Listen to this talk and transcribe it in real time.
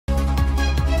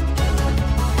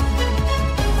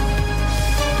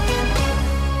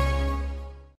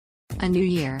A new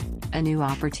year, a new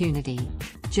opportunity.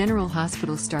 General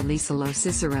Hospital star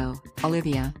LoCicero,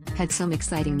 Olivia, had some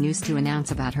exciting news to announce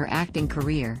about her acting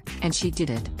career, and she did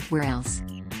it, where else?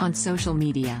 On social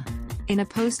media. In a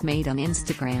post made on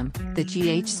Instagram, the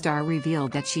GH star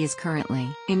revealed that she is currently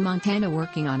in Montana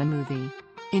working on a movie.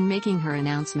 In making her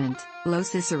announcement,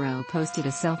 LoCicero posted a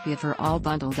selfie of her all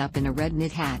bundled up in a red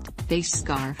knit hat, face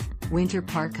scarf, winter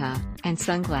parka, and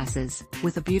sunglasses,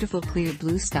 with a beautiful clear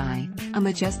blue sky, a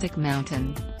majestic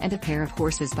mountain, and a pair of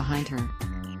horses behind her.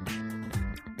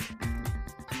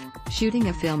 Shooting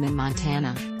a film in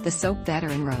Montana, the soap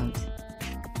veteran wrote.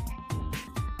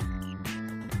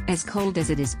 As cold as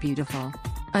it is beautiful.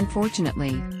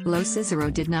 Unfortunately,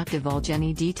 LoCicero did not divulge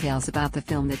any details about the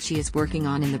film that she is working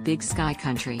on in the Big Sky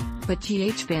country, but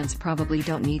GH fans probably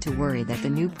don't need to worry that the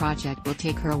new project will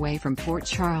take her away from Port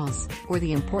Charles, or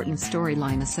the important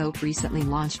storyline the soap recently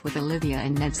launched with Olivia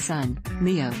and Ned's son,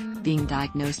 Leo, being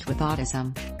diagnosed with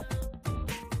autism.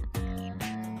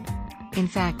 In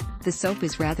fact, the soap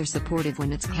is rather supportive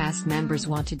when its cast members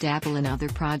want to dabble in other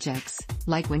projects,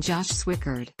 like when Josh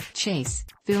Swickard, Chase,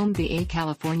 filmed the A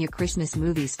California Christmas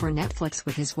movies for Netflix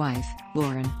with his wife,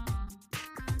 Lauren.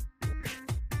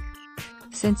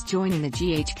 Since joining the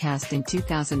GH cast in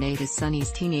 2008 as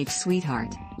Sonny's teenage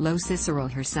sweetheart,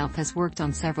 LoCicero herself has worked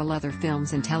on several other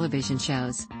films and television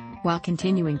shows, while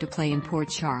continuing to play in Port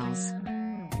Charles.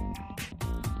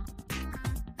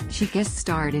 She guest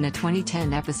starred in a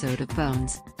 2010 episode of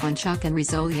Bones, on Chuck and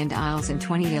Rizzoli and Isles in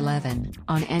 2011,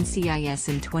 on NCIS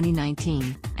in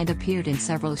 2019, and appeared in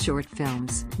several short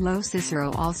films.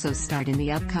 LoCicero also starred in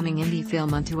the upcoming indie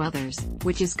film Unto Others,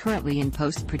 which is currently in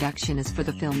post-production as for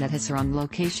the film that has her on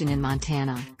location in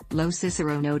Montana.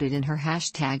 LoCicero noted in her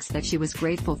hashtags that she was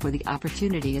grateful for the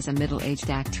opportunity as a middle-aged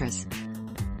actress.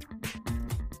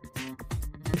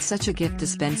 It's such a gift to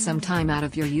spend some time out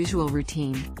of your usual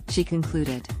routine, she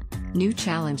concluded. New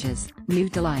challenges, new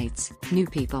delights, new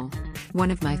people. One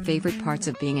of my favorite parts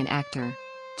of being an actor.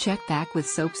 Check back with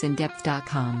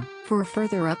soapsindepth.com for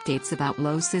further updates about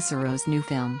LoCicero's new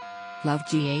film. Love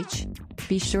GH?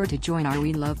 Be sure to join our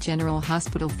We Love General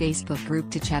Hospital Facebook group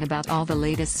to chat about all the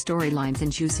latest storylines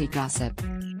and juicy gossip.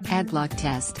 Ad block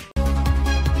test.